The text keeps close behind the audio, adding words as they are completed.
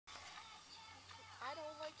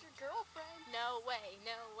like your girlfriend. No way,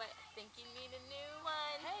 no way. I think you need a new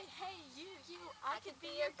one. Hey, you, I could be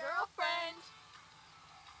your girlfriend.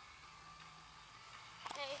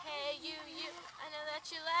 Hey, you, I know that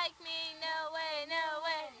you like me. No way, no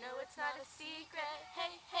way. No, it's not a secret.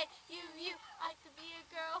 Hey, you, I could be your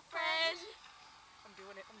girlfriend. I'm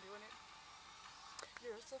doing it.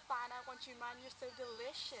 You're so fine, I want you mine, you're so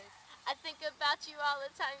delicious. I think about you all the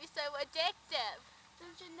time, you're so addictive.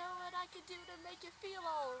 Don't you know what I could do to make you feel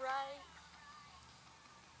alright?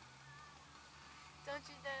 Don't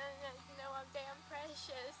you know I'm damn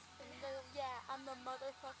precious? Yeah, I'm the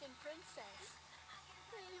motherfucking princess.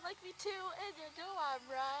 You like me too, and you know I'm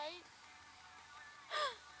right.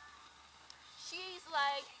 She's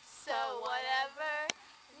like, so whatever,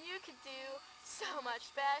 you could do so much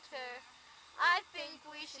better. I think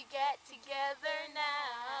we should get together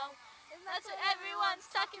now. And that's what everyone's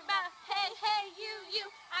talking about. Hey, you,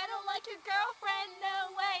 I don't like your girlfriend.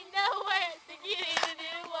 No way, I think you need a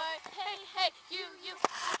new one. Hey, you,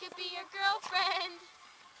 I could be your girlfriend.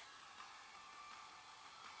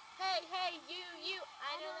 Hey, you,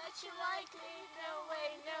 I know that you like me. No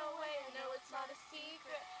way, I know it's not a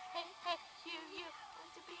secret. Hey, you, I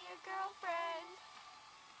want to be your girlfriend.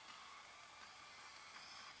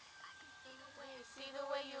 See the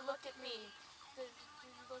way you look at me. Look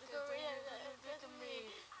at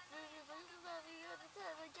me.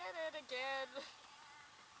 Again and again.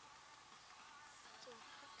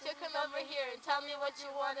 So come over here and tell me what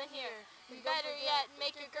you want to hear. And better yet,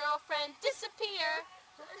 make your girlfriend disappear.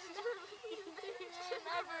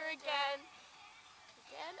 Never again.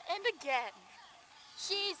 Again and again.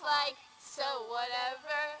 She's like, so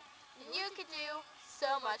whatever. You could do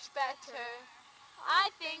so much better.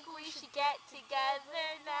 I think we should get together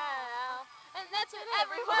now. And that's what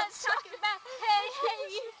everyone's talking about. Hey,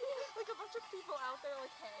 you. Like a bunch of people out there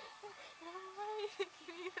like, hey.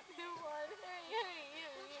 Give me a new one. Hey,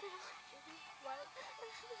 you. What?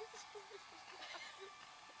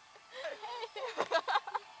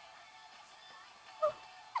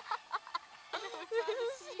 It's not a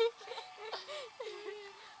secret.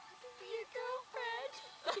 Be your girlfriend.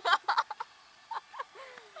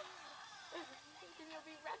 Then you'll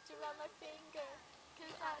be wrapped around my finger.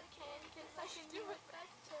 Cause I can do it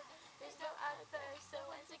better. There's no other, so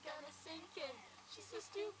when's it gonna sink in? She's so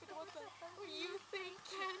stupid, what the hell were you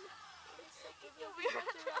thinking? You'll be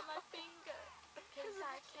wrapped around my finger. Cause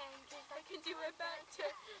I can do it better.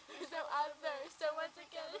 There's no other, so when's it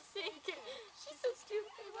gonna sink in? She's so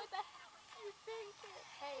stupid, what the hell are you thinking?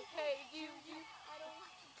 Hey, you. I don't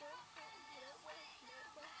want your girlfriend. No way. You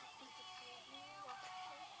can see me walk.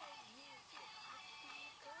 Hey, you, I could be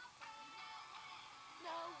your girlfriend.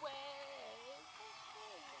 No way.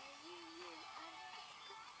 Hey, you, I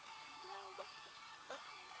no way. Hey.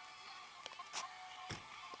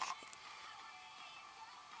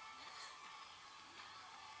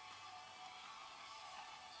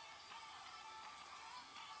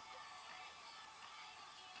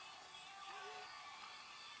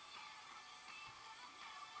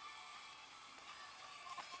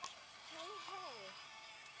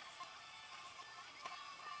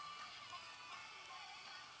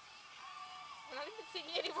 We're not even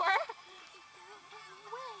singing anymore.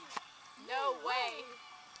 Way. No way.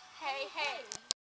 Hey.